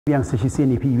Biang sesi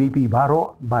ni PVP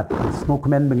baroh bat smoke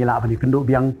man mengelak bani kenduk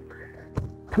biang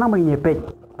kenang mengi pek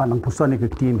panang puson ni ke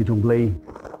team ke U Blei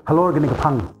halor gani ke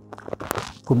pang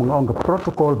ku mengong ke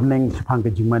protokol beneng sepang ke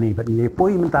jingmani bat ni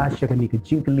poi mentah sya ni ke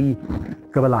jingkeli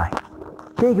ke balai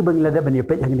ke bang lada bani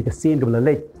pek hang ni ke sen ke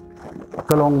balai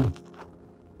kalong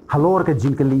halor ke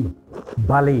jingkeli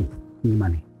balai ni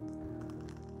mani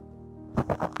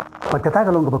pat kata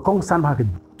kalong ke kong san ha ke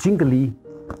jingkeli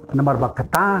nomor bak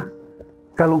kata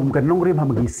kalau bukan nongrim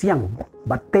hamagi siang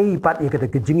batei pat ia kata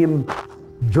kejingim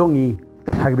jongi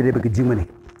hagi bede bekejing mani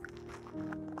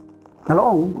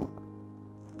nalong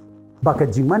baka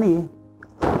jing mani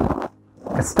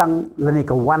kastang lani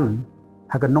ka wan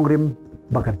haga nongrim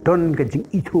baka don ka jing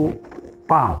itu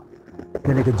pau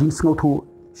lani ka jing sngo tu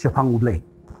syapang U Blei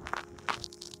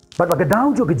bat baka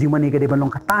dau jo ka jing mani ka de balong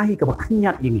katahi ka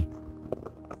baknyat yingi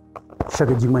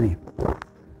syaga jing mani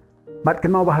bat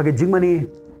kan mau bahaga jing mani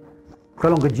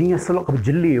kalau kejingnya selok ke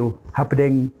jeliu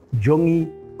hapdeng jongi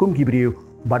kum kibriu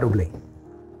bad U Blei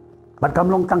bad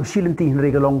kamlong tang silinti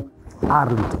henry kalong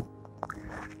arlinti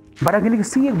barang ini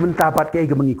kesing Bynta pat ke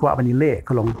mengi kwa bani le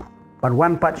kalong ban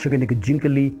wan pat syagani ke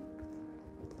jingkeli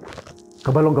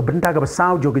kabalong ke Bynta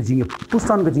Ba-saw jo ke jingnya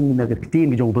pusan ke jingnya ke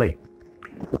tin ke U Blei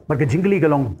bad ke jingkeli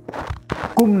kalong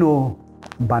Kumno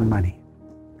ban mani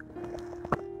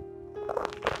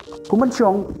kuman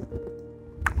syong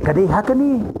kadai hakani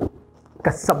ke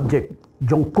subjek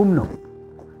jong Kumno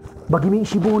bagi mi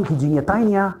sibun ki jingnya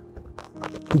tainya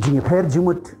ki jingnya per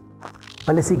jumut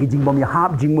palesi ki jingbom ya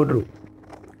hab jingmut ru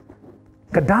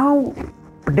kadau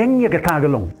pedengnya ke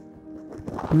tagalong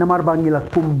namar bangila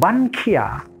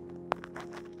kumbankhia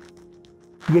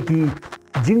yaki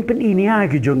jingpen inia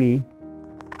ki jongi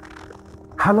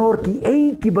halor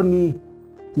ki bangi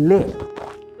le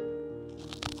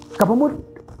kabamut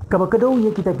kabakadau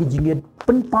ya kita ki jingnya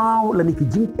penpau lani ki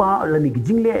jingpa lani ki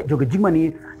jingle jo ke jingmani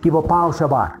ki ba pau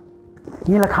sabar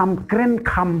ni la kham kren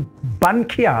kham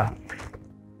bankhia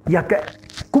ya ke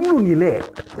kumnu ni le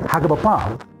ha ga ba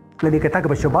pau lani ka ta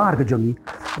ga ba sabar ke jongi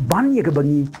ban ya ke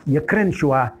bangi ya kren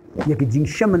shwa ya ke jing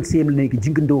shaman sem lani ki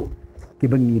jingendo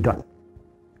ki bangi dot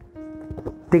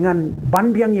dengan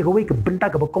ban biang ya ke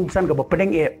Bynta ke ba kongsan ke ba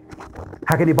pedeng e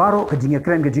ha ke ni baroh ke jing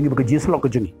kren ke jing ba ke jislok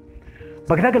ke jongi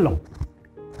bagda gelong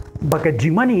baka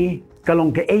jingmani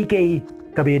kalong ke AK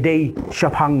kabedei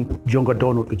syapang jongga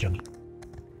donut ke jangi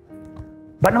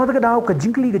ban nama kadau ke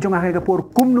jingkli ke jonga ke por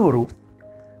kumnuru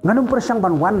nganum persang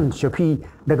ban wan syapi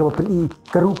daga peni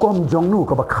kerukom jongnu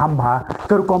ke bakham ha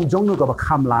kerukom jongnu ke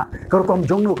bakham la kerukom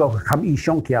jongnu ke bakham I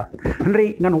syongkia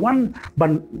henry ngan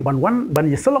wan ban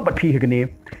yeselok bat pi hegene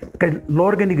ke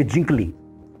lorgani ke jingkli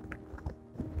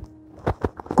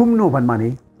kumnu ban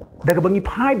mani daga bangi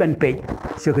phai ban pe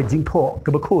sya ke jingtho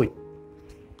ke bakhoi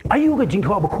ayu ke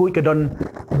jingtho bakhoi ke don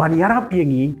ban yarap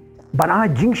yangi ban a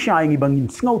jingsha yangi bangin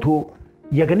snau tho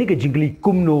yagani ke jingli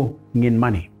kumno ngin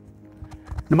mani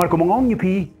namar ko mongong ni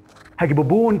pi hagi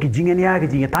bobon ki jingenia ke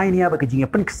jinga tainia ba ke jinga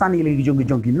penksan ile ki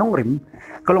jong ki nongrim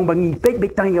kalong bangi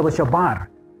pek tang ya ba sabar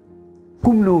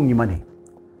kumno ngi mani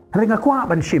renga kwa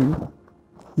ban sim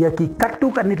ya ki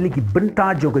katu kan nit ki Bynta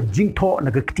jo ke jingtho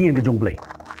na ke tien ke U Blei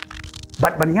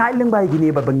bat ban nyai leng bai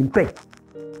gini ba bangin pek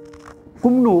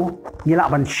kumno ngila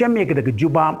ban syame ke de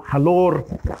jubab halor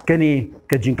keni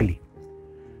ke jingkeli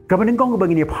kabaning kong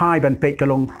bangini phai ban pek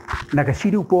kalong na ka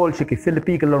sidu pol se ke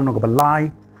Philippi kalong no ka balai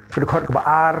ke khot ka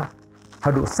ar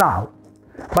hadu saw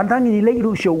bantang ni lei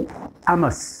ru show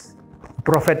Amos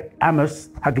prophet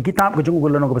Amos ha ke kitab ke jung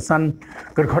no ka pesan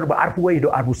ke khot ba ar puai do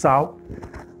ar bu saw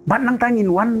ban nang tangin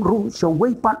wan ru show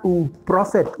wei pat u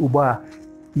prophet u ba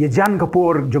ya jan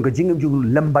kapur jong ke jingam jung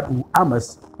lembat u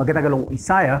Amos maka ta kalong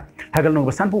Isaiah hagal no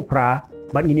pesan pu pra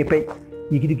ban ni pe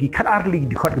ni ki khat ar li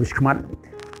di khot ke khmat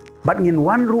bat ngin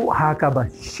wan ru ha ka ba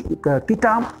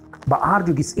kitab ba ar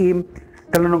ju gisim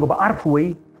kalon ngo ba ar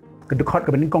pui ke dekhot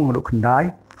ke bening kong ru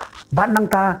khandai bat nang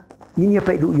ta ni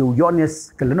pe du yu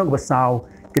yones kalon ngo ba saw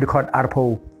ke dekhot ar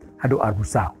po hadu ar bu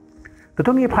saw to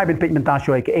tong ni phai ben pe Bynta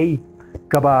shoi ke ei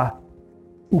ka ba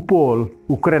upol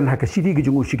Ukraine ha ka sidi ge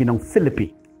jungu shikinong Philippi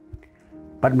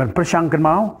bat man persang kan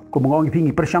mau ko mongong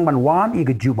pingi persang ban wan i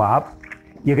ge jubab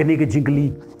ye ge ni ge jingli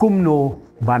kumno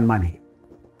ban mani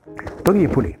tong ni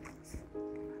puli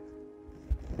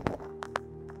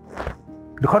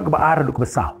dekhot ke baar duk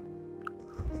besar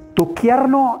to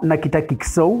kierno na kita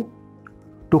kiksau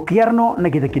to kierno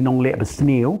na kita kinongle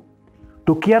besneu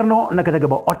to kierno na kita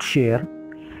ba otshare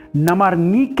namar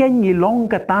ngiken ngilong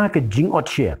kata ke jing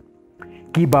otshare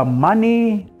ki ba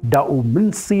mani da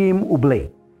minsim U Blei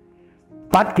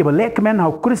pat ki ba lekmen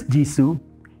hau Chris Jisu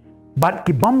bat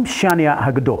ki bam shania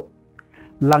hagdo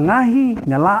langahi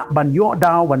ngala ban yo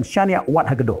daw ban syania wat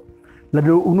hagado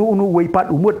ladu unu weipat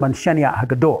umut ban syania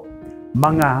hagado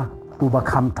manga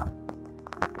ubakam tam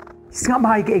singap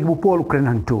hai ke ibu pol ukren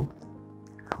hantu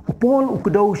upol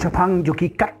ukdo syapang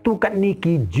joki katu kat ni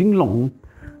ki jinglong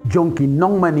jongki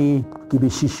nongmani ki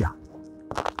bisisha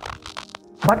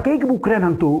bat ke ibu ukren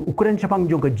hantu ukren syapang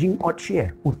jong ke jing ot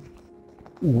share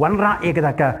wanra e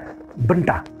kata ka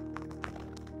benta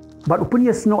bat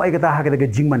upunya snow e kata ha kata ke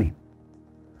jingmani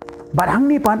bat hang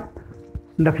ni pan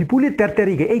na pipuli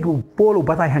terteri ke ibu pol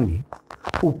ubatai hang ni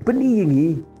upeni yingi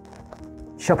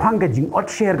syapang ke jing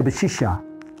ot share ke bisisha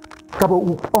kaba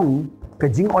upong ke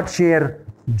jing ot share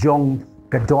jong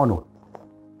ke dono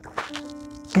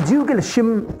kijiu ke shim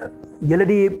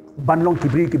yeladi banlong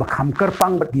kibri ki bakam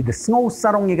kerpang bat di the snow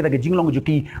sarong ye ke jinglong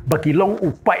juki baki long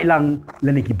upai lang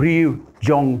leni kibri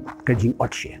jong ke jing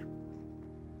ot share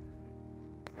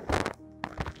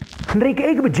hendri ke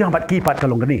ek bejang bat ki pat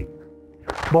kalong ni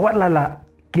bawat lala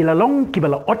kilalong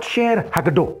kibala ot share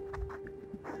hagado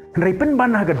hendri pen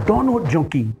ban hagadono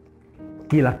jongki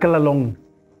kila kalalong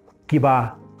kiba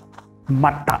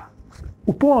mata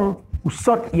upol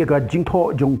usot iaga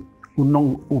jingtho jong unong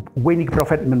weni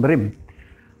prophet menberim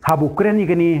habu kreni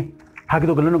gani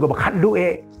hagdo galono go khaddu e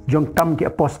jong tam ki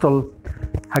apostol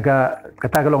haga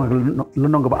kata galong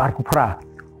lonong go ar kupra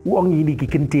uong ini ki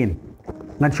kintin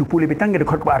ngan supuli betang de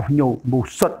khot ar nyo bu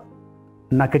sot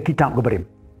na ka kitab go berim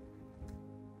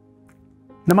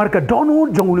namar ka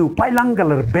donu jong lu pailang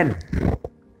galer ben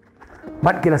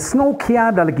bat kila snow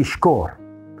kia dalagi skor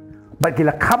bat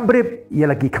kila kabrib ya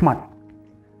lagi kmat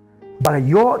bala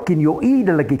yo kin yo i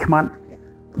da lagi kmat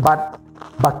bat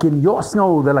bakin yo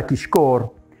snow da lagi skor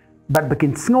bat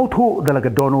bakin snow thu da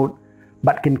lagi donut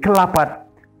bat kin kelapat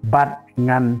bat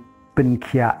ngan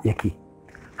penkia yaki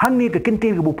hang ni ke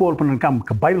kintin ke bupol penangkam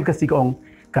ke bible kasih ong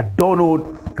ke donut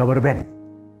ke berben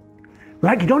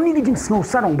lagi don ni jing snow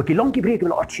sarong baki long ki break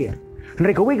lo otcher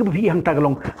mereka we ke bi hang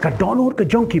tagalong ke donut ke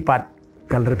jong kipat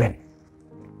ke berben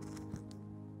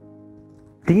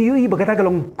tinggi yui berkata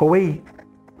galong kowe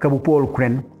kabupol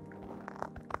kren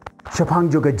syapang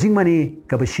juga jingmani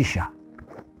kabasisha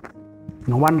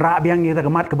ngawan ra biang yata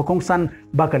kamat kabakongsan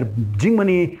baka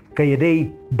jingmani kayedei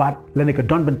bat lani ka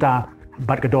don benta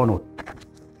bat ka donut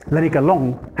lani ka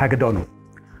long ha ka donut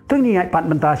tungni ai pat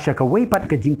benta sya ka wei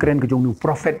pat ka jingkren ka jong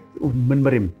prophet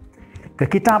menberim ka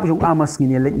kitab jong amas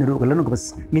ngini lek neru ka lanu ka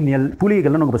bas ngini puli ka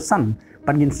lanu ka basan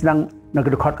pan ngin silang na ka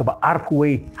dekat ka ba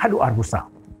arpuwe hadu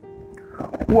arbusa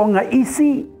wong nga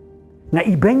isi nga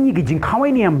ibenyi gi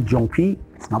jingkawai ni am jongpi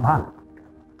snabha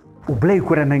U Blei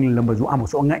kuran nang lembazu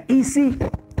amos nga isi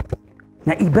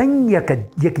nga ibenyi ya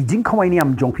ki jingkawai ni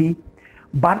am jongpi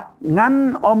bat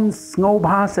ngan om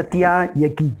snobha setia ya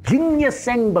ki jingnya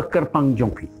seng bakerpang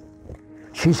jongpi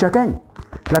shisha kan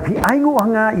lapi aingo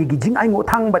hanga ya ki jing aingo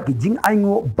thang bat ki jing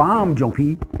aingo bam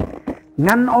jongpi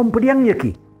ngan om pediang ya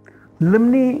ki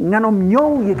lemni ngan om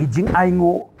nyow ya ki jing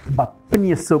aingo ba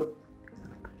penyusup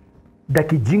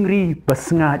daki jingri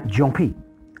basenga jongpi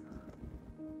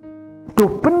to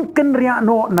penken ria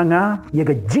no nanga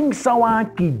yaga jingsawa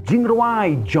ki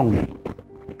jingruai jong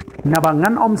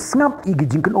nabangan om snap igi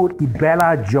jingken ot ki bela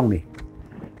jong ni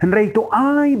henrei to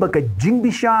ai baka jing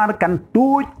bishar kan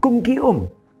tuj kum ki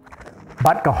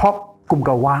bat ka hok kum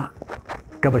ka wa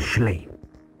ka bashlei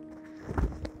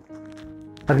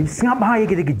ri snap hai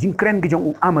ki jingkren ki jong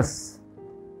u amas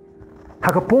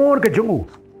hakapor ka jong u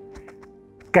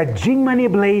ka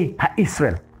jingmani Blei ha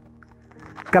Israel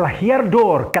kala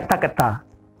hiardor kata-kata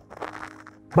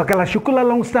bakala syukula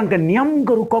longsang ke niam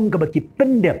ke rukom ke baki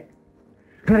pendep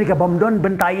mereka bomdon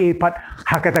bentai pat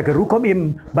hakata ke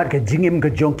rukom-im bat ke jingim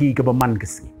ke jongki ke beman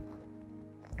kesi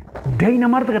dai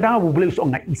namar ta kada U Blei so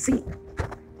ngai isi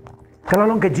kala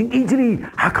long ke jing ijri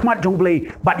hakmat jong Blei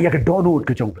bat ya ke donut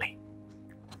ke jong Blei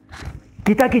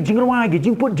kita ki jingruai ki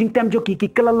jingput jingtem joki ki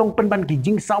kelalong penban ki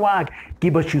jing sawa ki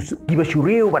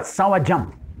basyureu bat sawa jam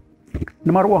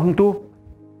nomor wang tu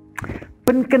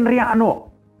penken ria ano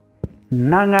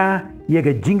nanga ye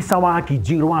ke jing sawa ki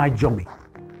jingruai jomi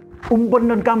umpon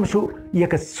non kam su ye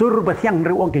ke sur batyang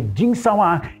rewong ke jing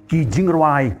sawa ki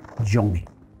jingruai jomi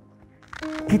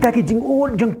kita ki jing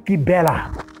ud jong ki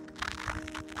bela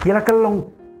kila kelong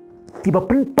tiba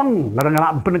penpang larang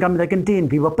ngalak penegam da kentin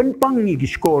tiba penpang ni ki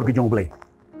skor ki jong Blei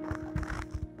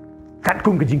kat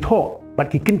kum ki jing thoh bat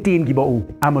ki kentin ki bau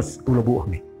amos ulabu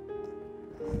ni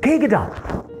ke geda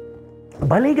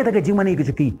balai kata ke jing mani ki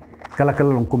juki kala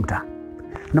kalong kumta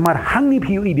namar hang ni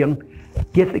phiu i biang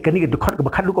kiat kani ke dekat ke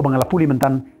bakhat lu ko bangala puli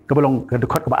mentan ke bolong ke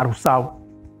dekat ke ba arusau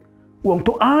uang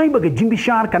tu ai bagi jing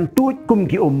bishar kan tu kum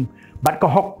ki bat ka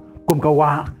hok kum ka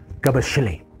wa ka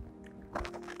bashle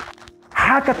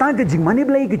kata ke jingmani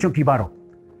Blei ke joki baroh.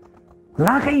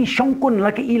 Laka i syongkun,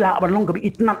 laka i la balong ke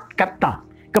itnat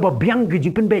kata. Kaba biang ke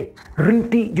jing penbek,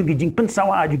 rinti juga jing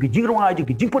pensawa juga jingruwa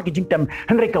juga jingpot ke jingtem.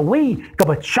 Henry ka wei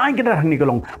kaba chai ke darah ni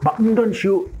kalong. Ba undon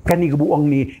syu kani ke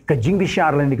buang ni ke jing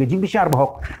bishar lan ke jing bishar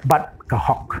bahok bat ke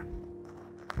hok.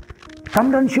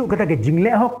 Kamdon syu kata ke jing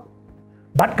le hok.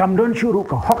 Bat kamdon syu ru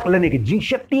ke hok lan ke jing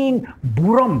sheting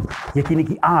burom yakini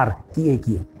ki ar ki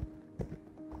ki.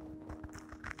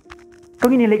 Kau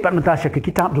ini lepat mentasya ke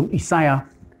kitab jong Isaya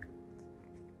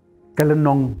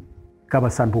kelenong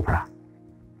kabasan pupra.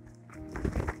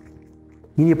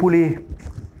 Ini pulih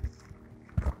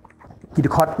kita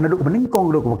khot naduk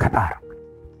meningkong duk katar.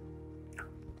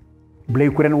 Blei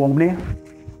ukuran wong ni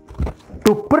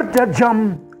tu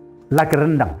perjam lagi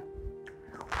rendang.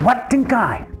 Wat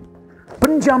tingkai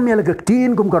penjam ya lagi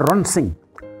tin kum ke ronsing.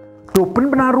 Tu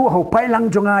penbenaru hau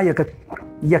pailang jonga ya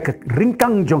ke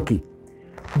ringkang jongki.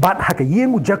 Bat hak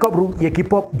yengu Jacob ru ya ki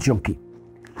pop jongki.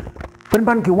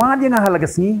 Penban ki wad yang hal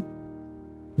lagasni.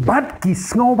 Bat ki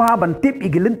sngoba ban tip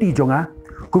igilenti jonga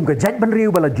kum ke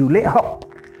jaitbynriew bala jule hok.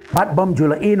 Bat bom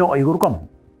jula eno ay rukom.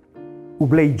 U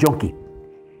Blei jongki.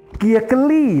 Ki ya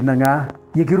keli nanga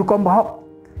ya ki rukom bahok.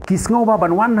 Ki sngoba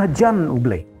ban wan hajan U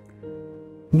Blei.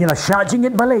 Ngila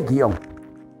syajingit balai ki yong.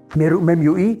 Meru mem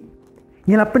yui.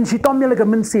 Ngila pensitom ya laga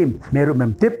mensim. Meru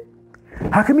mem tip.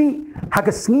 Hakami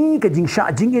hagasngi ke jing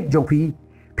syajingit jongpi.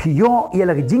 Piyo ya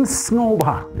laga jing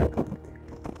sngoba.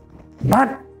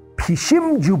 Bat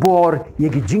pishim jubor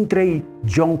yagi jingtrei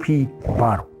jongpi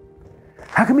baroh.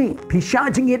 Hakami pisha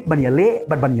jingit ban yale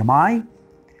bat ban yamai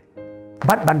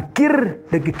bat ban kir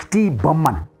degi kti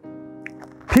baman.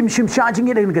 Pim shim sha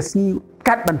jingit dengan gasni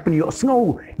kat ban penyo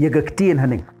snow yaga ktien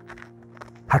haning.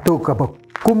 Hato ka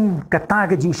kum kata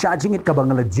ga jing sha jingit ka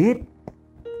bang legit.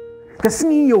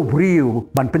 Kasni U Blei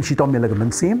ban pensitom yalaga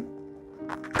mensim.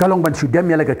 Kalong ban sudem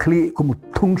yalaga kli kum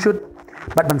tungshut.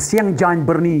 Bat ban siang jan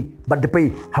berni bat depai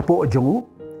hapo jongu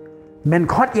men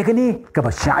khot ya kini ka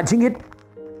ba sha jingit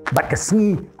bat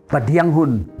kasngi bat diang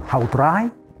hun hau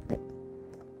trai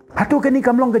hatu kini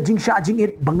kamlong ka jing sha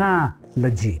jingit banga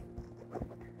legit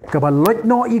ka ba lot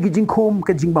no i jing khum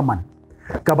ka jing baman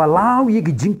ka ba law i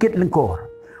jingkit lengkor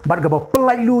bat ka ba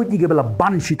pelai lu i bala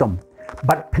ban sitom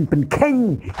bat pen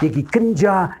keng i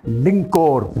kynja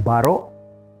lengkor baroh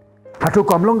hatu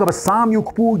kamlong ka ba sam yu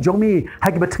kupu jongmi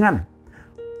hagi batangan.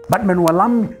 Bat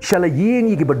menwalam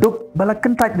shalaying igi beduk bala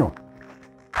kentat no.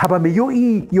 Haba me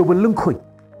yoi yo belungkoi.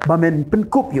 Ba men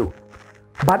penkup yo.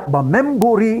 Bat ba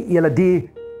membori yala di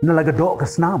nalaga do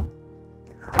kasnam.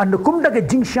 Ando kum daga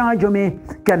jingsha jome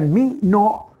kan mi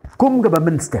no kum ga ba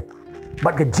menstep.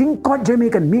 Bat ga jingkot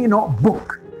jome kan mi no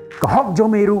book. Ka hok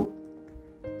jome ru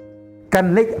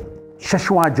kan lek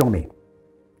shashwa jome.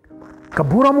 Ka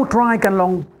buramu try kan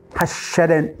long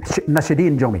hashaden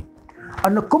nashadin jome.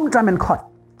 Ando kum tamen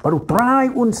khot. Baru try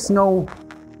snow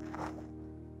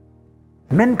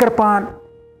men kerpan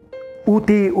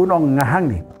uti unong ngahang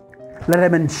ni la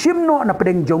men shimno na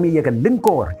pedeng jomi ya kan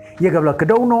lengkor ya ga bla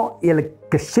kedauno ya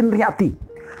ke sinriati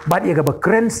bat ya ga ba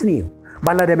krens ni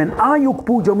bala men ayuk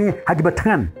pu jomi hagi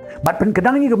batangan bat pen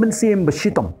kedang ni ga mensim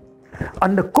besitom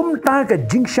anda kumta ka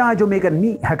jingsha jomi kan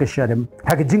mi ha ka shadem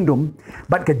ha ka jingdum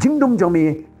bat ka jingdum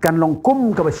jomi kan long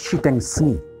kum ka besiteng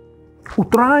sni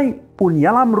utrai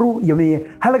yalam ru yomi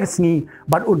halagasngi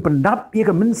bat pendap ia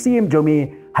ke mensim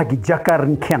jomi hagi jakar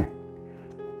rengkeng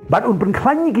bat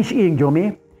penklanyi kis ing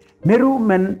jomi meru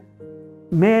men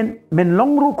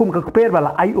long ru kum ke per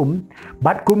bala ai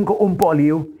bat kum ke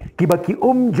poliu kibaki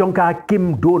jongka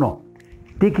kim dono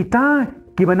ti kita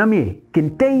kibanami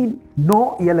kintain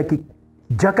no yala ki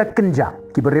jakat kynja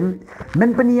kiberim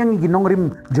men peniang gi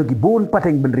nongrim jogi bon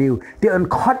pateng bynriew ti an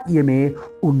khot yeme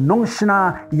unong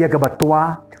shna ya ga batwa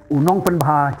unong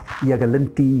penbha ya ga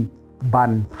lenti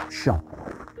ban shong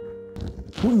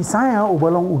u Isaya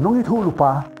ubalong unong itu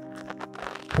lupa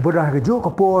ubadah ga jo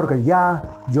kapor ga ya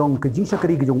jong ke jing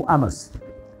sakari ga jong amas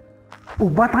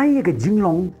ubatai ga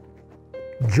jinglong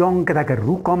jong kata ga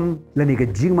rukom lani ga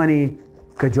jingmani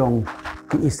ga jong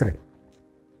ke Israel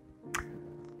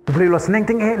Blei los neng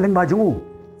ting leng baju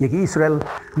ya ki Israel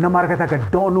namar kata ka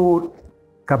donut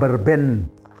ka berben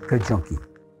ke jongki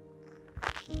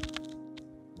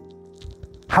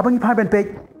habang pa ben pe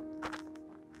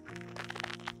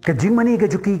ka jingmani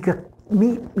ka juki ka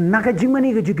mi naka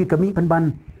jingmani ka juki kami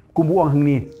penban kumbuang hang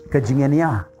ni ka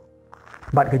jingenia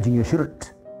bat ka jingyo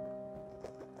shurut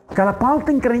kala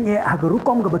palting kerenge ha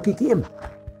rukom ka baki kim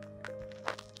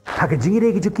ha ka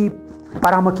jingire ka juki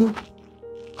paramaki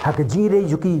hak jire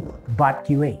juki bat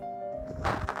kiwe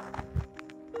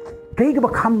kay ga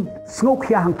bakam snok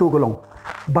ya hang to golong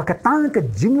bakatang ka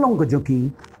jinglong ga juki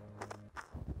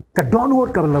ka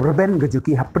donward ka raben ga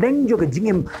juki ha pedeng jo ga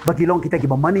jingim bagi long kita ki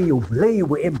ba mani U Blei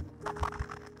U em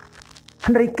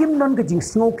handai kim non ga jing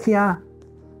sngokia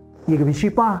ye ga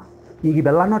bishipa ye ga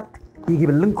belanot ye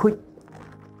ga lengkut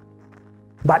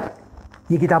bat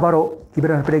ye kita baroh ki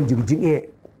beran pedeng jo jing e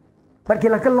bat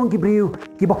kila kalong ki briu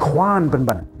ki ba khwan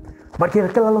ban bat kila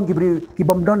kalong ki briu ki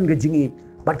bom don ga jing e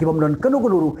bat ki bom don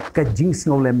kanu ka jing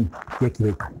snolem ye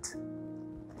ki kat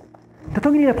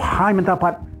tatong ini phai menta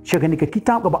pat syagani ke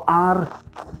kitab ka ar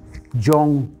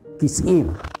jong kisim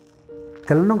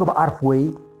kalong ka ar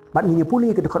pui bat ni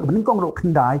puli ke dekat beningkong ro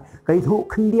kendai kai thu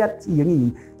khendiat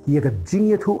yangi ye ka jing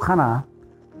ye thu khana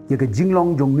ye ka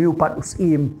jinglong jong new pat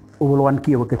usim ulwan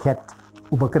ki wa ka khet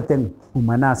ubakerteng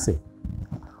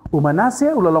umanase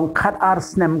ulalong khat ar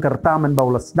snem karta man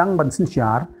baula sedang ban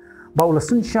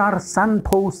sinsyar san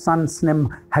po san snem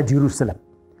ha Jerusalem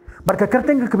barka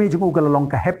kerteng ke kemejung ugalong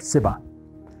ka hep seba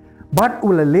bat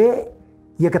ulale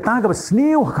ye kata ga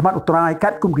sniu khmat utrai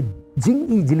kat kum ki jing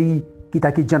ijli kita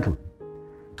ki gentle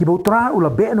ki botra ula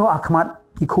beno akhmat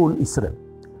ki khun Israel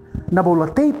na bola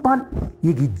teipat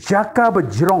ye ki jaka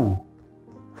bajrong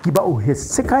ki ba u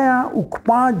hesekaya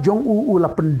ukpa jong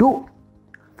ula penduk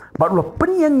bat ula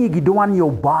penyang ye ki doan yo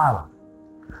bal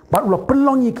bat ula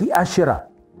pelong ye ki asyara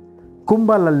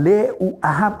kumbala le u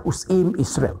ahab usim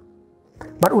Israel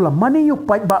bat ula mani yu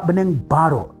pai ba beneng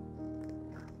baroh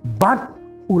bat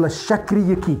ula syakri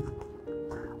yaki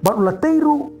bat ula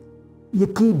teiru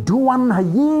yaki duan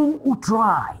haying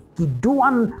utrai ki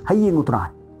duan haying utrai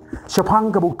syapang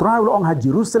ka utrai ula ong ha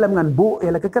Jerusalem ngan bo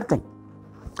ela ke kerteng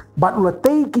bat ula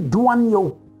tei ki duan yo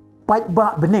pai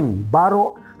ba beneng baroh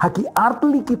haki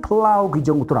artli ki pelau ki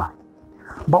jong utrai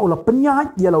ba ula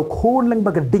penyat ya lau khon leng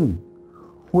bagading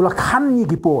ula khan yi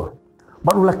ki por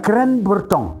bat ula keren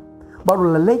bertong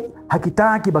baru lelek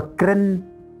hakita ki bakren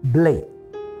blei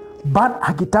bat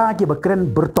hakita ki bakren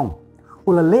bertong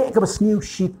ulale ka basniu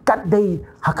shikat dei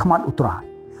hakmat utra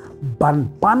ban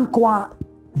pan kwa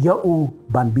yau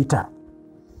ban bita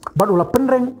bat ula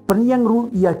penyang ru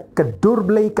ya kedur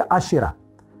blei ka asyira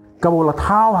ka ula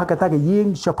thau hakata ka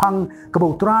ying syapang ka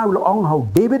utra ula ong hau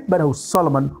David ban hau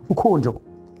Solomon ukonjo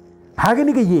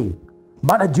hagani ka ying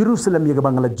bat Jerusalem ya ka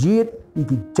bangala jit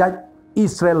iki jaj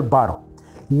Israel baroh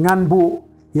ngan bu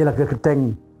ialah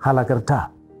kerteng hala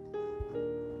kerta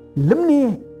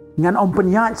lemni ngan om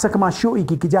penyat sakamasyu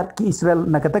iki kijat ki Israel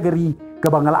na kategori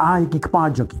kabangala ai ki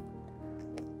kpajoki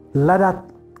ladat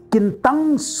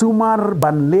kintang sumar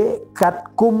banle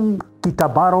kat kum kita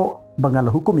baroh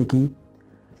bangal hukum iki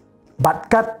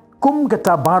bat kat kum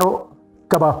kata baroh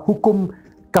kaba hukum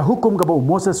ka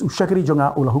Moses usyakri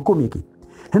jonga ula hukum iki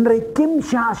henry kim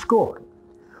syashko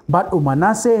bat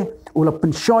umanase ula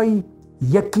penshoy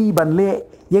yaki banle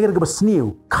yagar ga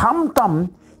basniu kham tam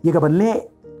yaga banle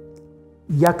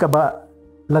yakaba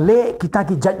lale kita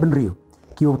ki jaitbynriew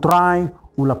ki utrai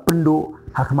ula pendu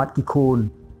hakmat ki khon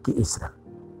ki Israel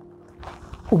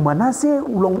umanase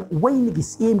ulong wai ni ki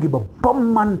sim ki bom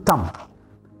mantam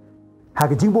ha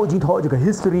ga jingbo jing thoh juga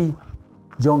history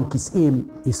jong ki sim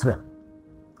Israel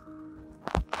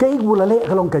kai ulale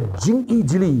kalong ka jing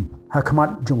ijli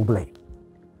hakmat jong Blei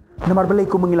Namar Blei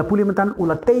ko mengila puli mentan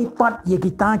ula teipat ye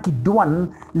kita ki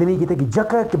duan lemi kita ki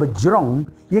jaka ki bajrong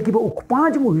ye ki ba ukpa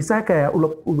jemu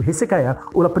hisakaya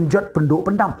ula penjat penduk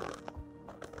pendam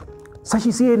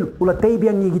sasisien ula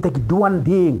teibiang ye kita ki duan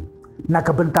ding nak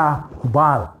benta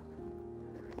bal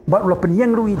bat ula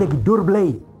penyang ru ye ki dur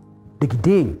Blei de ki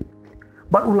ding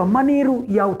bat ula maniru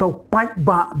yau tau pai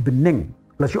ba beneng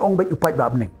la si ong bai upai ba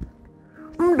beneng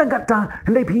dagata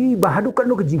hendai pi bahadukan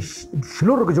no kejing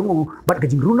seluruh kejung bat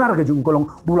kejing runar kejung kolong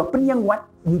bula penyang wat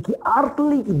yiki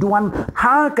artli duan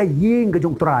ha ka yeng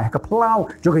kejung trai ka plau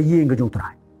jo ka yeng kejung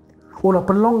trai ola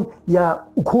pelong ya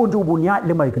ukon jo bunya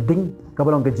lemai ka ding ka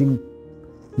balong kejing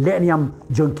leniam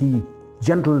jongki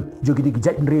gentle jogi di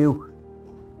jaitbynriew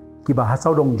ki bahasa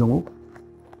dong jongu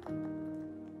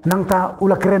nang ta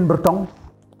ula keren bertong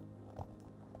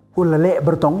ula le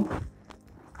bertong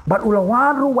bat ula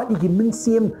waru wat iki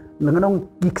mensim lenganong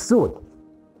giksut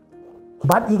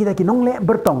bat iki kita kinong le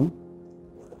bertong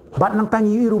bat nang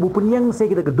tangi iru bu penyang se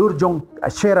kita ke durjong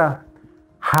asyera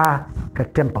ha ke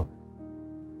temple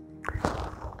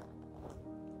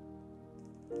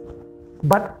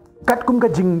bat kat kum ka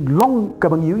jing long ka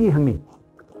bang yui hang ni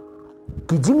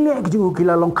ki jing le ki jing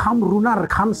kila long kham runar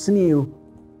kham sniu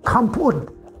kham put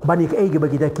bani ka ege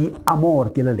bagi ki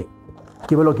amor kila le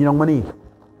ki balo kinong mani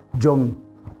jong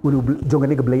jong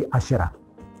ni Blei asyara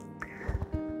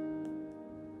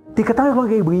ti kata ko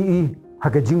kay bui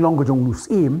haga jinglong ko jong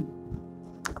nusim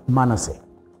manase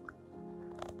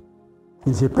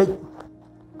in se pek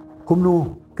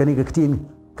kumno kani ka tin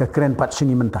ke keren pat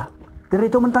singi mentah. Dari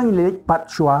itu mentang ini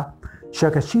pat shua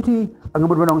syaka city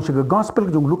angabut banong syaka gospel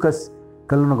jong Lukas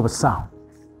kalau nak besar.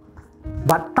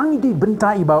 Batang itu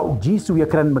Bynta iba Jisu ya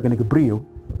keren bagani ke beriu.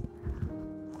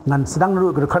 Ngan sedang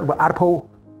duduk ke dekat arpo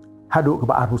hadu ke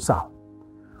arpo saw.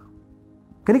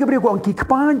 Kini ke beriu ko angki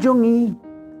kepanjongi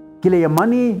kile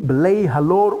yamani belai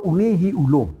halor unihi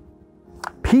ulum.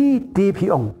 Pi ti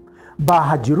pi ong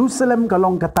bah Jerusalem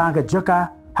kalong kata ke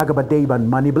jaka haga badai ban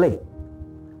mani belai.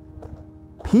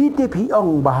 Pi ti pi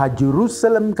ong bah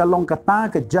Jerusalem kalong kata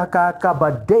ke jaka ka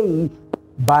badai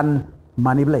ban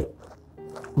mani belai.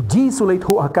 Uji sulit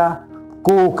ho haka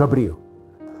ko kabriu.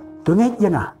 Tunget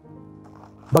yanga.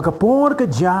 Bagapor ke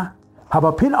ja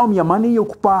haba pin om yamani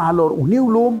yukpa halor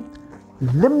uniulum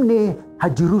lemne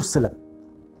ha Jerusalem.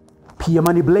 Pi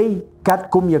yamani belai kat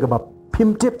kum yagaba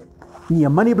pimtip ni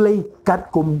yamani belai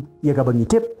kat kum yagaba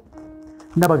ngitip.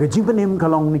 Nabaga jingbanim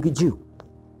kalong niki jiu.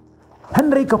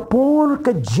 Henry kapor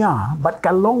ke ja bat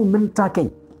kalong minta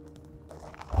keng.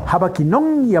 Haba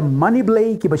kinong yamani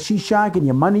belai ki bashisha kin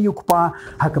yamani yukpa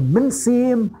haka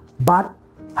minsim bat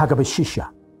haka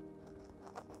bashisha.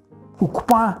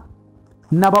 Ukpa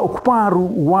naba ukpa ru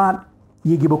wat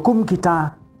yegi bakum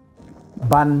kita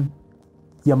ban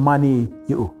yamani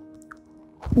yu.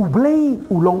 U Blei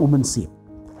ulong minsim.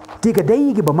 Tiga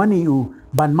day yegi bamani yu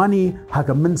ban mani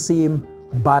haka minsim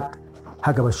bat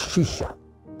haka bashisha.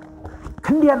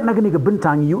 Kendiat nagani ke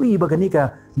bentang yu i bagani ke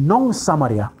nong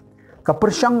Samaria. Ka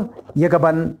persyang ya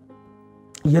kaban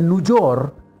ya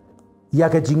nujor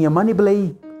ya ka jing yamani belai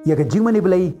ya ka jing mani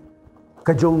belai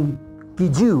ka jong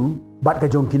kiju bat ka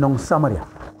jong kinong Samaria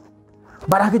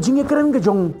bat ka jing keren ka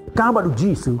jong ka bat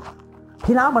Jisu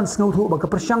hinaban snau thu ba ka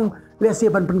persyang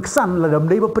lesi ban penkesan la dam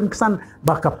dei ba penkesan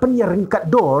ba ka penyaring kat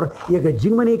dor ya ka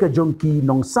jing mani ka jong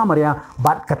kinong Samaria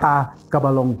bat kata ka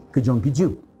balong ka jong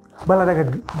kiju balada ka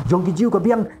jong kiju ka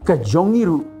biang ka jong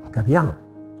iru ka biang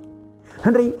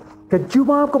Henry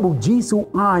kejubab ka bu Jisu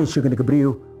ai syagani ke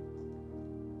beriu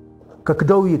ka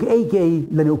kedau ye ke eke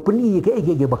lani upeni ye ke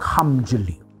eke bak ham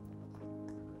jeli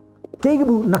ke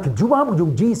bu nak jubab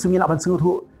jong Jisu ni laban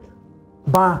sengut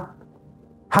ba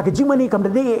ha ke jimani kam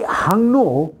de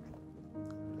hangno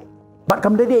bat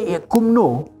kam de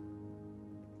kumno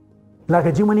la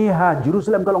ke jimani ha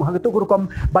Jerusalem kalong ha tu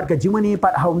rukom bat ke jimani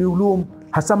pat ha niulum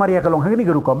ha Samaria kalong ha ni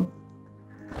rukom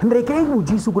Henry ke ibu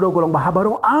Jisu kudo kolong bah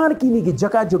baroh ar kini ke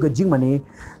jaka juga jing mani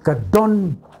ke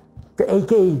don ke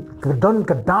AK ke don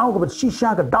ke dau ke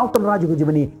shisha ke dau ton raju ke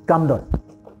jimani kamdon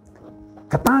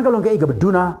kata kalong ke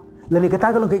beduna lani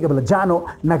kata kalong ke belajano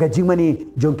naga jing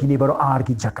mani jong kini baroh ar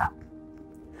ki jaka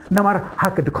namar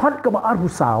hak dekat ke ar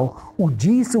busau u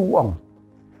Jisu ong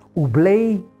u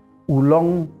Blei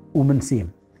ulong u mensim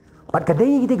pat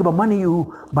kadai kita ke mani u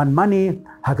ban mani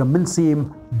hak mensim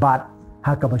bat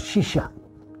hak shisha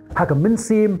haka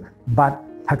minsim bat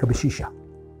haka bashisha.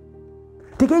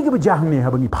 Tikai ke bejah ni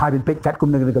habangi phabin pek kat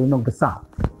kum negara nong besar.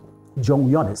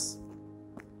 Jong Yonis.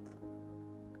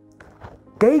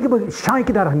 Kai ke syai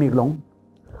ke darah ni long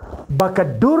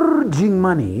bakadur jing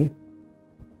mani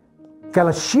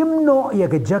kala shimno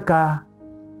ya ke jaka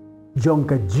jong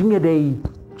ka jingedei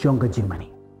jong ka jing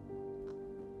mani.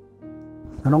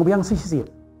 Nanong biang sisi.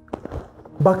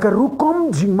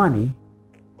 Bakarukom jing mani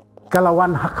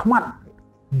kalawan hakmat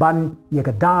ban ya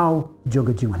ka daw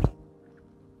joga jingmani.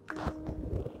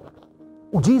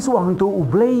 Uji suang tu U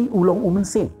Blei ulong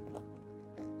umensin.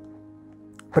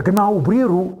 Terkenal U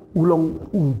Bynriew ulong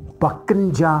U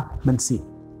kynja mensin.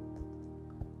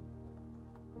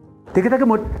 Tikita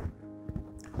kemut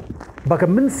baka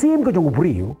mensin ko jong U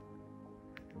Bynriew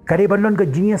kade bandon ka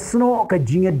jingya sno ka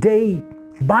jingya day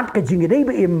bat ka jingya day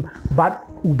beim bat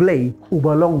U Blei u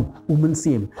balong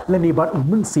umensin lani bat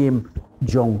umensin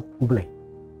jong U Blei.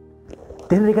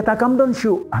 Tenri kata kamdon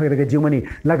syu haga jingmani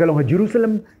lagalong ha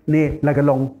Jerusalem ne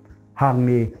lagalong hang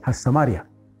ne ha Samaria.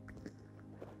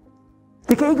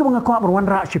 Tikai ke mengaku berwan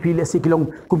ra syapile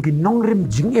sikilong kumki nongrim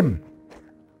jingim.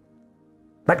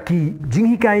 Bat ki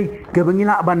jinghikai ke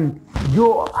bangila ban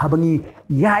yo ha bangi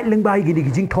yai lengbai gini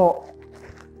jing tho.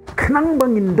 Knang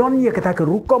bangin don ya kata ke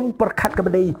rukom perkat ke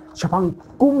badai syapang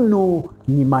kumno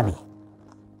ni mani.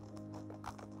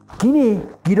 Kini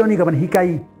gidoni kaban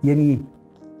hikai yangi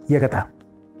ya kata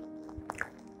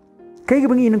kai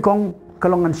bangi nengkong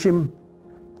kalongan sim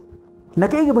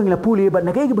na kai bangi la puli bat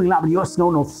na kai bangi la yos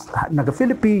no na ka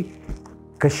Filipi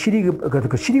ka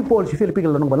shiri pol si Filipi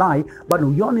kalong balai bat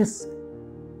no Yonis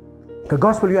ka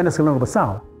gospel Yonis kalong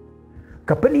basaw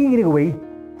ka peni ni gawai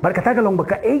bat kata kalong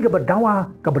baka bat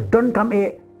dawa ka badon kam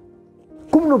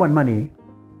kumno ban mani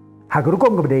ha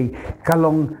rukom ka badai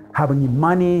kalong ha bangi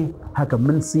mani ha ka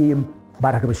mensim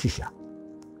bat ha ka bashisha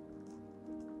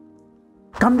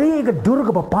Kamdei ke dur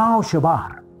ke bapau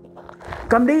syabar.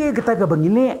 Kamdei ke tak ke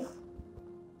bangile.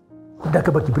 Dah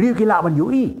ke bagi beriu kila ban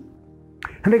yui.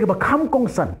 Hendak ke bakam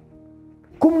kongsan.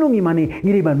 Kumno ngi mani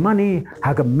ngiri ban mani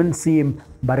haga mensim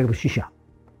barang bersisha.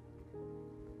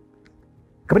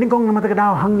 Kemudian kong nama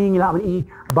terkadau hang ni ngila ban i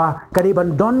ba kadi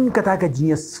ban don kata ke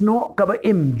jinya sno ka ba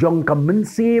im jong ka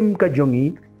mensim ka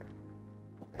jongi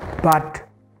bat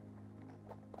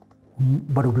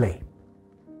baru Blei.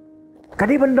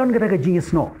 Kadi ban don kata ke jinya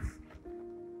sno.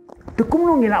 Tu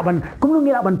kumno ngila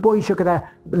ban poi syo kata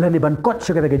lani ban kot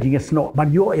syo kata ke jinya sno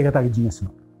ban yo ya kata ke jinya sno.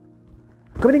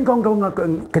 Kemudian kong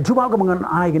kejuba ke mengan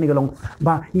ai gini kalong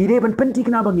ba ngire ban penti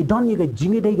kena bang don ye ke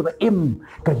jingi dei ke ba im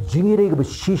ke jingi dei ke ba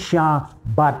shisha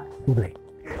bat U Blei.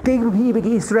 Te grup hi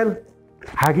bagi Israel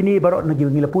hagini barot nagi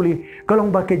ngila puli kalong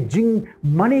ba ke jing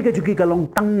mani ke juki kalong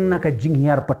tang na ke jing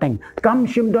hiar pateng kam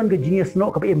shim don ke jingi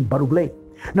sno ke ba im baru Blei.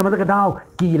 Nama ta kadau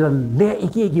kilan le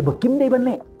iki ba kim dei ban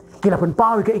le kila pen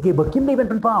pau ke iki ba kim dei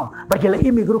ban pen pau ba kila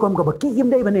imi guru kom ke ba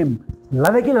kim dei ban im la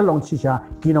kila long shisha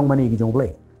kinong mani ki jong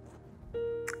Blei.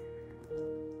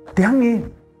 Tiang ni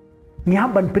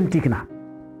ban penti kena.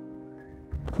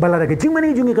 Bala ke jing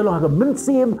mani jungi kalau haga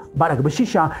mensim bara ke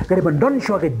besisha ke ban don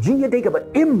sho ke jing dei ke ba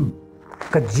im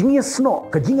ke jing sno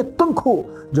ke jing tungku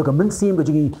juga mensim ke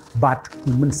jungi bat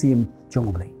mensim jong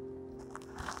U Blei.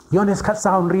 Yones kat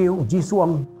sound riu ji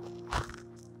suang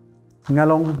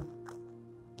ngalong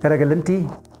kada ke lenti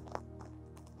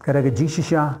kada ke jing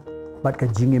shisha bat ke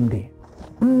jing imde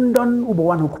don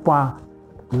ubawan hukpa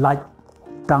laj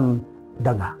tang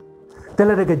danga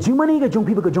tela ke jingmani ke jong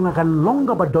piba ke jong akan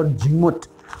longga ba don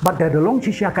jingmut bat da long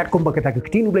shisha kat komba kata ke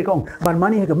tin U Blei kong ban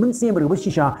mani ke mensim ber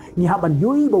shisha ni ha ban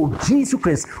yoi bo Jesus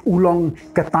Christ ulong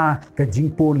kata ke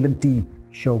jingpon lenti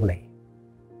show Blei.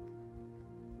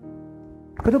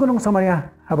 Kata gunung Samaria,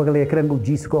 apa kali keren bu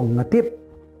Jesus kong ngatip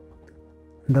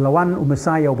dalawan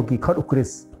umasaya bagi kat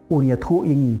ukris unia thu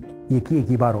ing yeki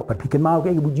baroh. Bat pikin mau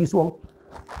ke bu Jesus kong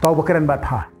tau bakeren bat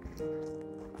ha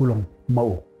ulong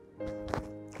mau.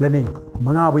 Lening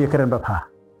mengabu ya keren bat ha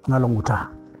ngalong uta.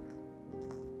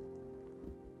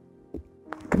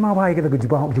 Kenapa kita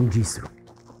kejubah ujung Jesus?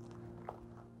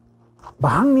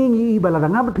 Bahang ni balada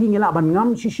ngab pi ngila ban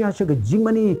ngam shisha ke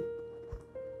jingmani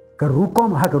ke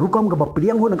rukom ke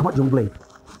bapriang hu nak jong Blei.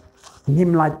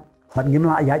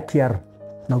 Ngimla ayat kiar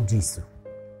nau Jesus.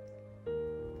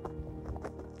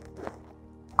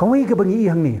 Kawai ke bangi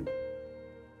hang ni.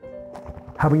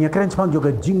 Habanya keren spang juga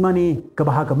jingmani ke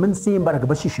bahaga mensim bara ke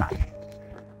basisha.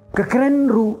 Ke keren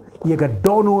ru ye ke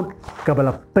donut ke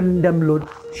bala pendam lut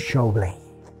show Blei.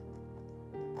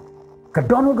 Ke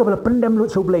donut ke bala pendam lut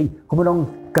show Blei. Kemudian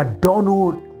ke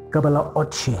donut ke bala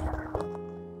otshir.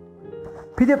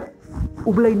 Pidip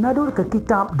U Blei nadur ke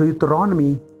kitab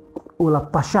Deuteronomy ulah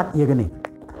pasyat ya gini.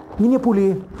 Ini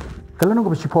puli kalau nak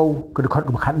bersipau ke dekat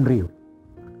ke Jingmynsaw.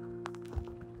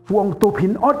 Wong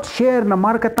topin ot share na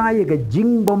markata ya ke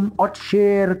jingbom ot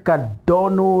share ke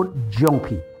donut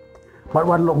jongpi.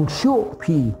 Batwan long show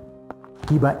pi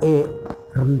kiba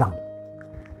rendang.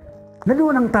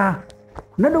 Nadu nang ta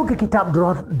nadu ke kitab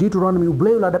Deuteronomy U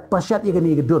Blei ulah ada pasyat ya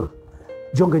gini ke dur.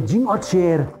 Jong ke jing ot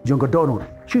share jong ke donut.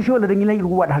 Syusyo la dengi lagi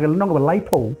kuat hagal nong ke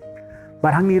laipo.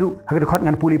 Barang niru hagal dekat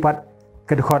ngan pulipat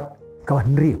ke dekat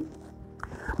kawan riu.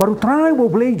 Baru try U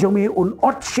Blei jomi un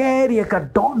ot share ya ke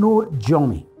donut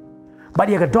jomi. But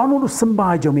ya ke donut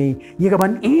sembah jomi ya ke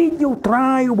ban ijo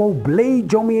try U Blei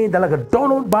jomi dalam ke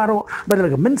donut baroh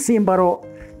dalam ke mensim baroh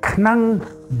knang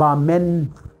ba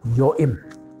men yoim.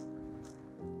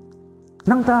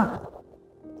 Nang ta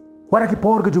waraki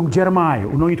por ke jung Jeremiah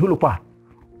unong itu lupa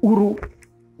uru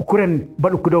ukuran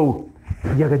baru kedau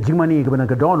ya ke jingmani ke bana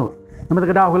ke donut nama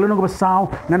ke dau kalau nak besau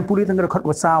ngan puli tengah dekat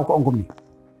besau ke ongkom ni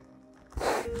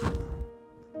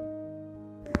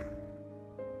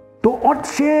to ot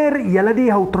share ya ladi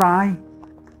hau try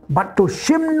but to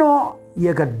shimno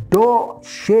ya ke do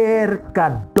share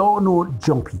ka donut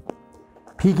jongpi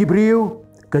pi Bynriew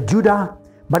ke Judah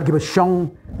bat ke besong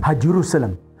ha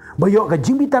Jerusalem bayok ke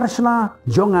jingbitarshla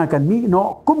jonga kan mi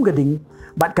no kum gading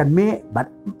bat kan me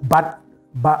bat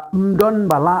ba mdon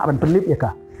bala ban pelip ya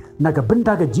ka naga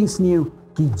benta ke jingsniu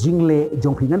ki jingle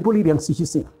jong pingan puli yang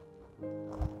sisi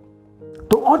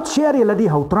to ot share ya ladi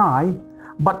hau try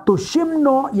but to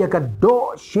shimno ya ka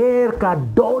do share ka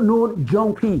donut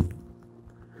jong pi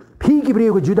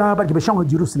Bynriew ke Judah bat ke besong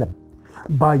Jerusalem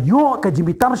ba yo ka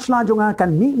jimbitar shla jonga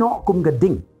kan mi no kum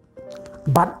gading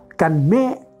bat kan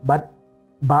me bat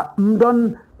ba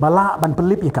mdon bala ban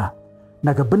pelip ya ka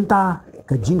naga benta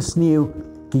ke jingsniu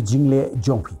ki jingle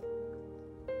jongpi.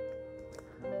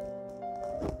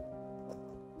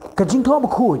 Ka jingtho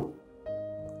bakhuy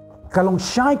kalong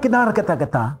syai kedar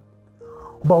kata-kata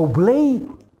bau Blei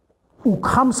u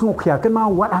kham sngokya kan ma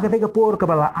wat ha ka por ka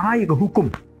bala ai ka hukum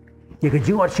ye ka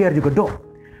jing ot share juga do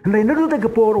ndai nadu ta ka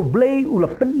por u Blei u la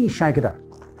pen shai ka da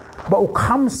ba u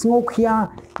kham sngokya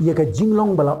ye ka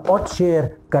jinglong bala ot share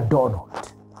ka do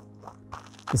not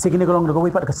sekini kolong da ko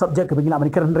wipat ka subject ka bingila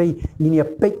mani kan ndai ni ya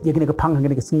pek ye kini ka phang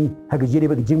ngani ka sni ha ka jiri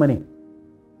ba ka jing mani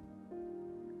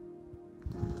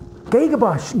kai ka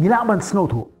ba ngila man snow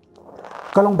tu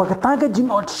kalong ba kata ka jing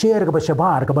ot share ka ba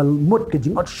shabar ka ba mut ka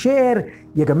jing ot share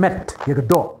ye ka met ye ka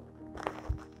do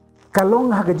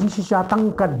kalong ha ka jing shisha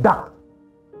tang ka dak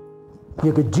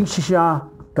ye ka jing shisha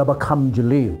ka ba kham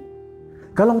jiliu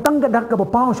kalong tang ka dak ka ba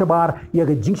pau shabar ye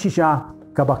ka jing shisha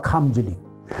ka ba kham jiliu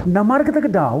namar ka ta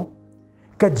ka daw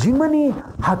ka jing mani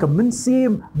ha ka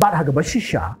mensim bat ha ka ba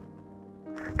shisha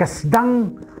ka sedang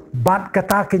bat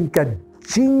kata ka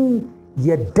jing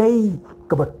ye day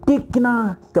ka ba tikna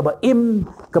ka ba im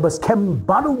ka ba skem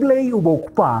baru Blei ubo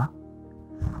pa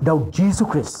daw Jesus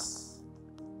Christ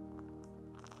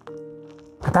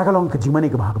kata kalong ka jing mani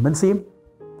ka ba ka mensim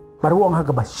baru ong ha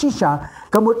ka ba shisha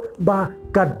kamut ba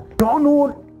ka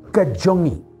donut ka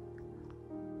jongi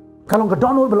kalong ka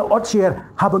donut bala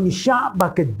otshare ha ba misha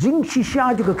ba ka jing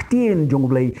shisha juga ketien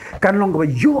jong Blei kan long ka ba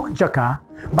yuk jaka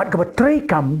bat ka ba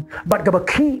trekam bat ka ba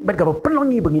ki bat ka ba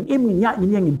penlongi bangin im nya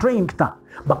ngin train kita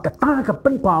ba ka ta ka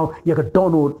penpau ya ka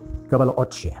donut ka bala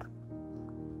otshare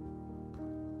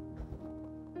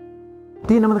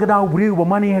ti nam ka daw briu ba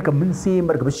mani ha ka mensim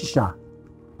ba ka ba shisha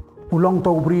ulong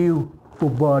to briu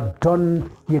uba don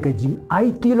ya ka jing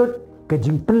ai tilut ka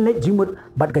jing penlet jimut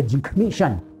bat ka jing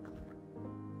kmishan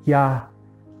ya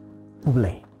U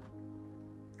Blei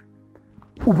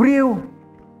ubriu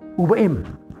uba im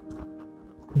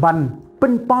ban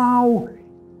penpau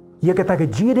ya kata ka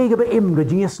jiri ka ba im ka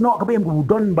jing snok ka ba im ku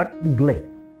don bat U Blei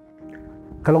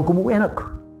kalong kumu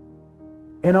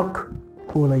enak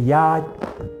ula ya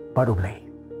bat U Blei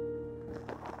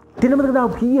Tina mata daw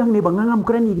piyang ni bangangam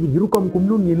kren ni rukom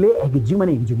kumno ni le ke jing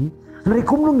mani ke jing nari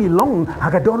kumno ni long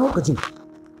haga dono ke jing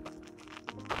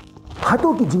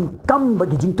hato ki jing kam ba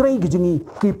ki jing tray ki jing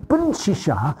ki pen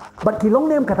shisha bat ki long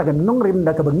nem kata kan nongrim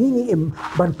da ka bangi im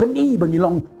ban pen i bangi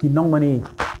long ki nong mani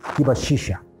ki ba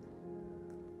shisha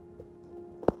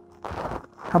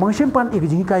hamang simpan i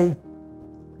ke jing kai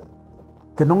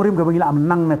ke nongrim ka bangi la am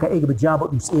nang na ka e ke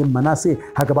bajaba us em manase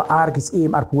haga ba ar kis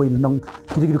em ar kuai nong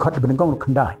ki ki khat ben kong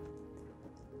khandai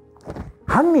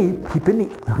hangni hipeni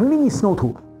hangni snow tu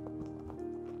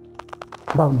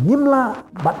ba nimla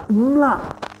bat nimla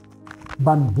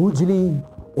ban bujli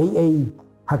ai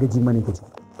haga jingmani ke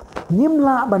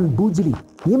nimla ban bujli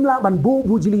nimla ban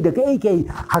bujli da ke ai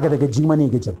haga da jingmani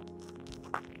ke jing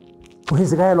uhi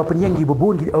segaya lo penyang gi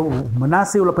bubun gi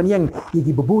manase lo penyang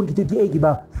gi bubun ki ai gi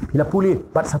ba ila puli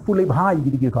bat sapule bahai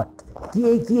gi kat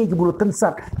ki bulu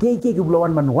tensat ki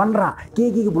buluan man wanra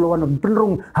ki buluan man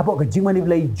penrung hapok ke jingmani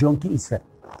Blei jongki isra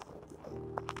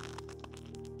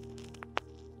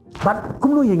bat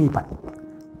kumno yengi pat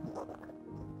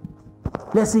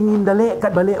lesingin dale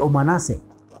kat bale o manase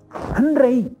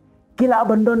handrei kila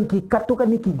abandon ki katukan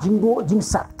ni ki jinggo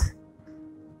jingsat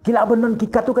kila abandon ki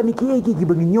katukan ni ki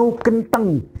benginyo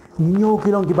kentang nyo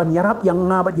kilong ki ban yarap yang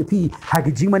ngabat je pi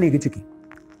hagi jingmani ke ciki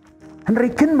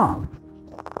handrei kenma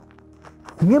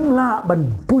ngimla ban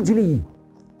bujli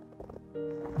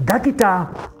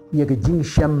dakita ya ke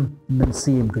jingsham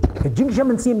mensim ke jingsham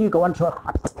mensim ni kawan shot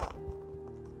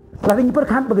lari ni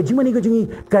perkhat baga jingmani ke jingi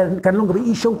kan long ke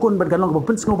isong kon ban kan long ke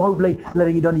pen snow bau Blei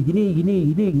lari ni don gini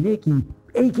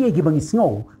ki bangi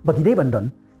snow bagi dei bandon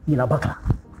ni la bakla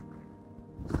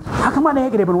hakamane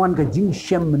ke ban wan ke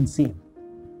jingsham mensim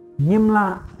ngimla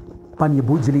pan ye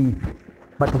bujli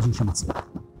bat ke jingsham mensim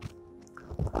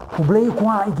U Blei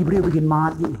kwa iki Blei bikin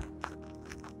mat ye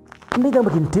ini kan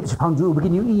bikin tips pangju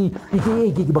bikin yu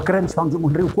iki bakaran pangju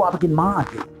munri kwa bikin mat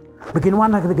bikin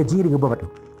wana ke jiri ke babatu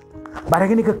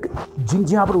barang ini ke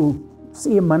jingja bro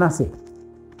si manase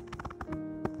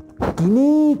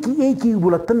kini ki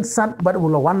bulatan sat bad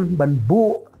bulawan ban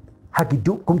bu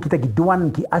hakidu kum kita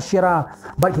giduan ki asyara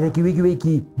bad kita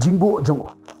ki jingbo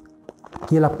jongo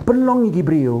kila penlong iki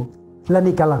Blei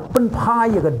lani kala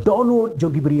penpai ga dono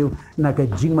jogi Blei na ka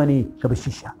jingmani ka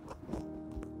beshisha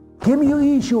kim yu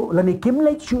isu lani kim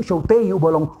lek shu te yu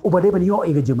bolong ubade ban yo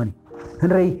e ga jingmani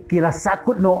henrei kila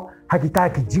sakut no hakita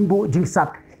ki jingbo jingsat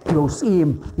kilo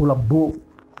sim ulabu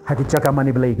hakita ka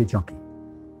mani Blei ke jonki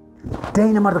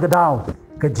dai na mar ga daw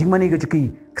ka jingmani ga jiki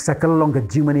sakalong ka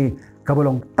jingmani ka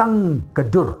bolong tang ka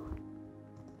dur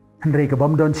henrei ka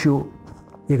bamdon shu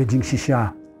ye ga jing shisha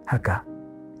haka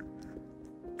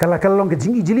kalau ke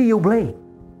jing ijili U Blei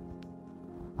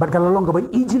bat kalau ke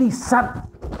ijili sat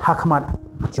hakmat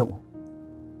jong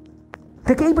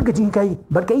Tekai berkejing kai,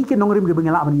 berkai ke nongrim ke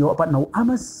bengelak menyo apa nau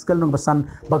amas kalau nong pesan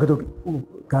bagatu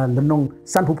ka lenong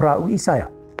san pupra u Isaya.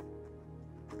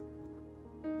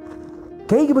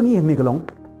 Kai ke bengi ni kalong.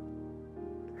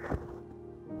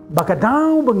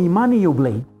 Bakadau bengi mani U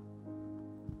Blei.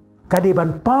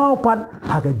 Kadeban pau pat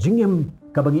haga jingim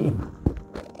ka bengi im.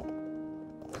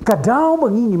 Kadau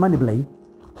bengi ni mani Blei.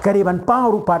 Kadeban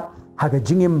pau rupat haga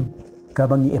jingim ka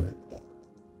bengi im.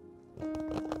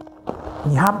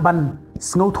 Ni hab ban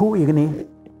snow thu igani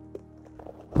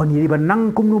bangi ban nang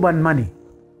kumnu ban mani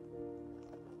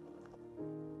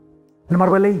namar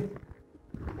balai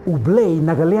U Blei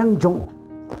nagaliang jong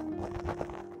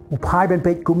u phai ben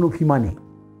pe kumnu phi mani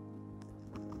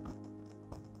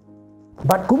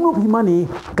bat kumnu phi mani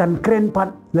kan kren pat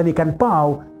lani kan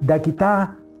pau da kita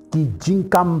ki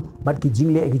jingkam bat ki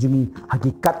jingle ki jingi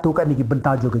hakikat tu kan ni ki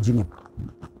benta jo ke jingim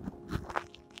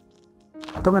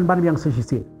tongan ban yang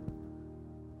sisi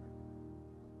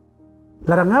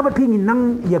larang ngabat pi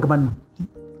nang ia keban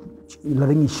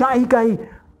larang syai kai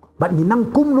bat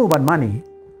nang kumnu ban mani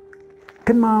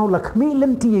kan mau lakmi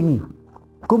lenti yengi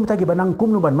kum ta ki banang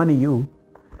kumnu ban mani yu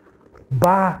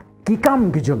ba ki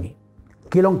kam ki jongi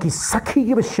kilong ki sakhi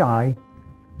ki syai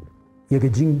ya ke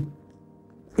jing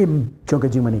im jong ke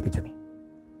jing mani ki jongi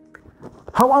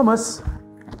how amas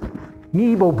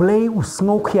ni bo Blei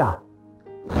usngokhia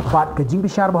bat ke jing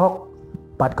bishar bahok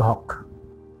bat ka hok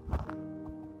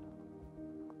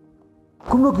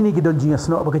Kumno kini kita jinga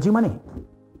snow apa kecing mana?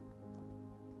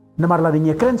 Namar lagi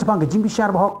ni keren sepang kecing bishar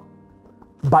bahok,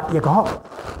 bat ya kahok,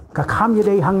 kakam ya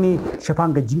deh hang ni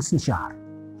sepang kecing sensyar.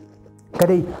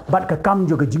 Kadai bat kakam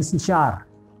juga kecing sensyar,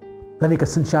 lani ke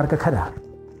sensyar ke kadar.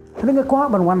 Lani ke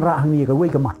kuat banwan rah hang ni ke wei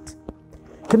ke mat.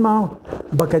 Kenal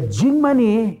baka jing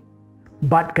mana,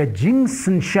 bat kecing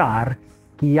sensyar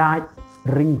kiat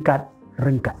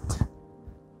ringkat.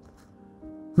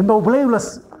 Membau Blei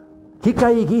ulas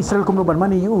hikai ki Israel kumno ban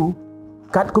mani yu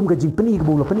kat kum ke jing peni ke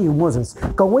bulu peni Moses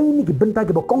ka wei ni ki benta ke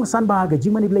bokong san ba ke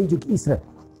jing mani Blei ju ki Israel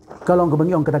kalong ke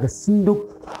bangi ong kata ke sinduk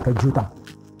ke jutang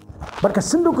bat ke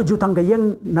sinduk ke jutang ke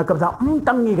yang nak kata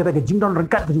tang ni kata ke jing don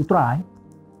rengkat ke jutrai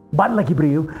bat lagi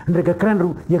Bynriew ndre ke keren ru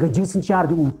ya ke jing sensyar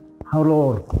ju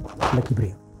halor lagi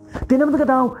Bynriew tinam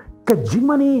kata ke jing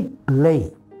mani Blei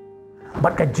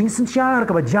bat ke jing sensyar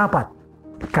ke bajapat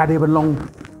kade belong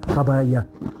ka ba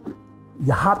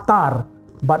ya hatar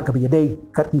bat ka biyadei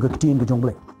kat ngotin ke jong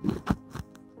Blei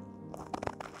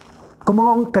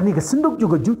komong kan ni ke senduk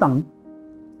juga jutang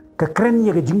ke keren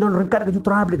ya ke jingdon rengkat ke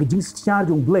jutra ke jing secara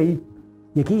jong Blei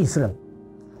ya ki Israel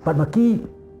bat maki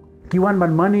kiwan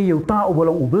ban mani ya ta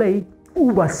ubolong U Blei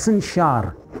uba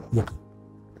sensyar ya ki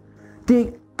ti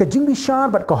ke jing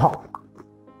bishar bat ka hok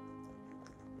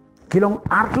kilong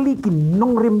arli ki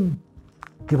nongrim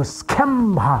ki bas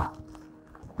kemba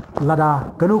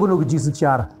lada kanu ke jing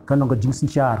syar kanu ke jing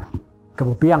syar ke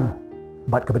piang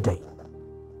bat ke bedai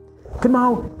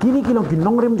kenau kini kilong ki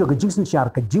nongrim jo ke jing syar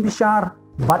ke jing syar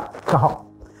bat ke hok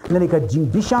lani ke jing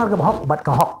syar ke hok bat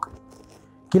ke hok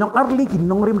kilong arli ki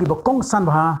nongrim ki bakong san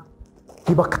bah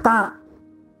ki bakta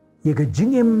ye ke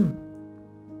jingim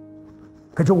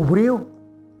ke jong Bynriew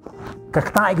ke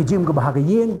kta ke jing ke bah ke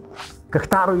yeng ke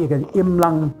kta ro ye ke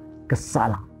imlang ke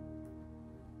salang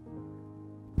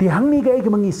di hang ni ke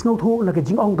mangi snow thu na ke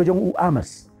jing ong ke jong u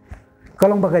amas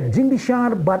kalong baga jing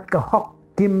bishar bat ke hok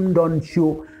kim don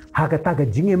shu ha ka ta ke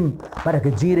jingim para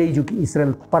ke jire ju ki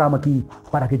Israel para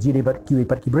ke jire bat ki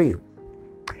Bynriew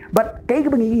but ke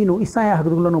mangi inu Isaya ha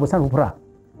dung lono basan upra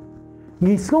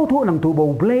ni snow thu nang tu bo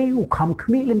Blei u kham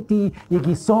khmi lenti ye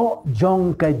ki so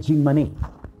jong ke jing mani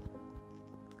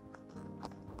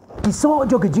ki so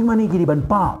jo ke jing mani ki di ban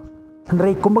pa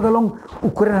Henry kumbagalong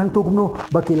ukuran hang tu kumno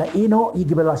bakila ino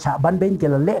igi bala syaban ben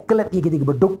kila lek kelet igi di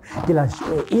beduk kila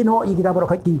ino igi da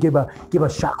barok king kiba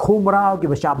syak khumrao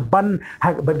kiba syaban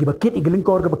hak bagi bakit igi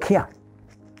lengkor ke bakia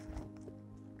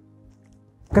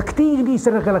kakti igi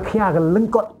sera kala khia kala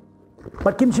lengkot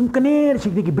bat kim sim kenir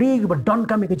sik di brig ba don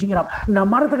kami ke jingirap na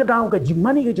marta ke daw ke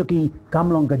jingmani ke joki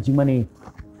kamlong ke jingmani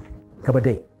ke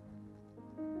badai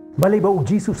balai bau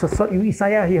Jesus sesat yu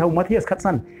Isaya hi hau Matias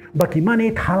katsan baki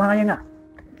mane thalayanga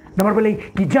namar balai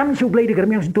ki jan shu Blei de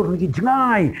garmiang sintur ki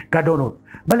jingai ka dono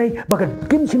balai baka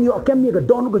kim sin yo kem ye ka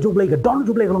dono ka ju Blei ka dono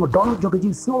ju Blei ka dono jo ka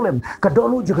jing snolem ka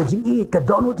dono jo ka jing e ka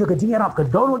dono jo ka jing arab ka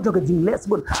dono jo ka jing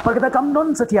lesbon baka ta kam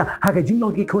don satia ha ka jing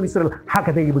no ki khoni Israel ha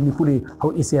ka de bungi puli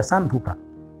hau Isaya san pupa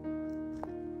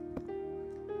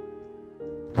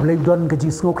Blei don ka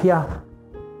jing snokhia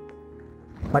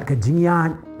bat ka jing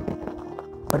ya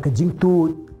bat ka jing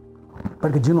tu bat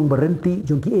ka jing long berhenti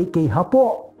jong ki e ke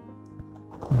hapo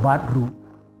bat ru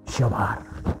syabar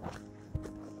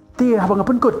Ti habang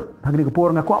ngapun kut, hagni ke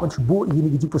por ngakwa ban subu ini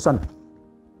ke jipusan.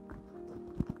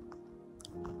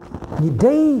 Ni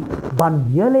day ban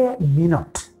yele minot.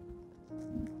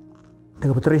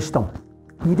 Daga betristong.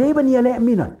 Ni day ban yele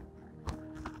minot.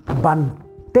 Ban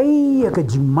tay ke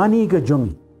jimani ke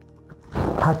jongi.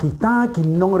 Hakita ki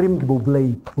nongrim ki U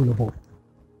Blei ulobo.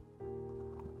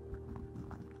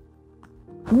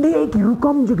 Ni ki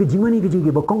rukom juga jingmani ke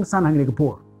jongi bakong san hagni ke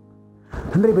por.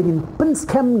 Henry begin pen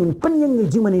scam in pen yang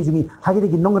jingmani jongi hagni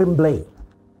ki nongrim Blei.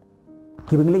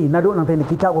 Ki bengli nado nang tani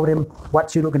kitab orem wat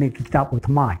siru kene kitab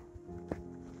utmai.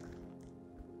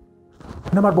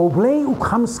 Namar U Blei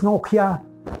ukam sngokia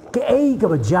ke ke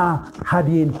baja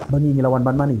hadin bani lawan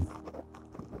ban mani.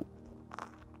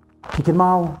 Kikin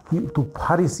mau tu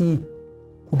Parisi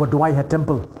ubadwai ha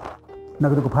temple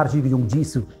nagdo ko Parisi ki jong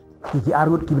Jisu ki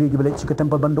arut ki bri ki bele ke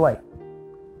temple bandwai.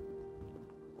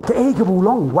 Ke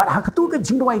bulong wat hakatu ke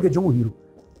Jingduwai ke jong hiru.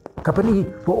 Kapani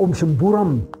po om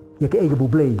semburam ya ke U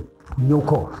Blei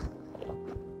nyoko.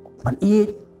 Ban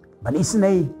eat, ban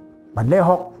isnei, ban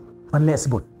lehok, ban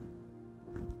lesbut.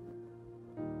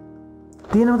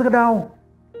 Tinam terkadau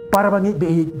para bangit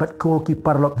be bat ko ki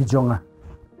parlok ki jonga.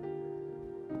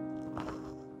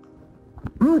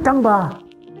 Tangba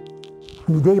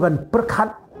ni dei ban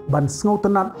perkhat ban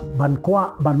sngotenat ban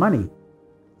kwa ban mani.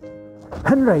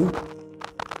 Henry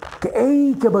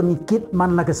ke bangi kit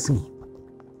man lagasi.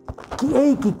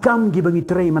 Ki kam ki bangi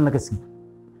trei man lagasi.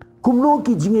 Kumno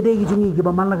ki jingede ki jingi ki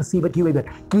man lagasi bat ki webet.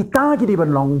 Kita ki di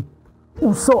ban long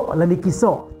uso lani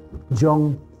kiso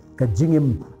jong ka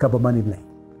jingim ka bamani Blei.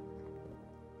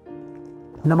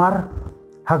 Namar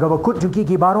hagabakut jungki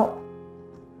ki baroh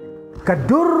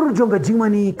kadur jong ka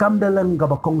jingmani kamdalan ka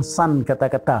bakong san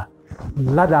kata-kata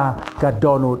lada ka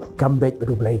donut kambek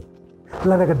U Blei.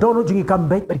 Lada ka donut jungi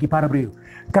kambek ki para bynriew.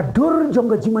 Kadur jong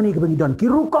ka jingmani ka bangidon ki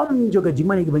rukom jong ka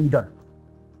jingmani ka bangidon.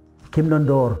 Kim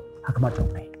dor hakamat jong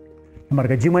Blei. Namar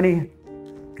ka jingmani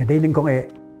ka dailing kong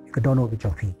ka donut ki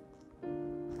jong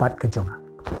pat ka jonga.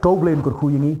 To Blei kur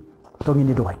khuyingi to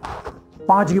ngini doai.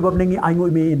 Paji ki bab nengi aingo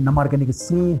me namar ka ni ki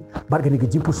sin bar ka ni ki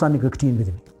jipusan ni ka ktin ka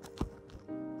jini.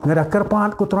 Ngada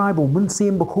kerpat ko try bo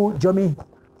mensim bakhu jami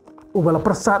ubala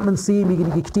persat mensim mi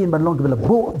ki ktin ban long ki bala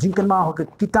bo jingkan ma ka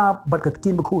kitab bar ka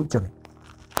ktin bakhu jami.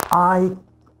 Ai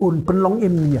un penlong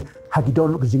im ni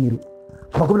hagidon ka jingiru.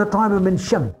 Bagum na try men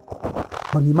syam.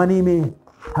 Bangi mani me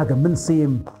haga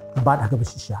mensim bad haga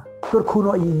besisha. Kur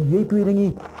khuno yi pi ringi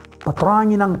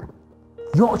patrangi nang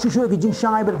yo chuchu ke jing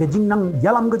shai ber ke jing nang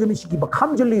yalam ke jami shiki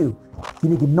bakham jeliu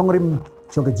kini ki nongrim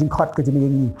so ke jing khat ke jami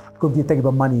ngi ko ki tagi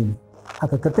ba mani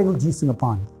aka kateng ji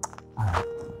singapan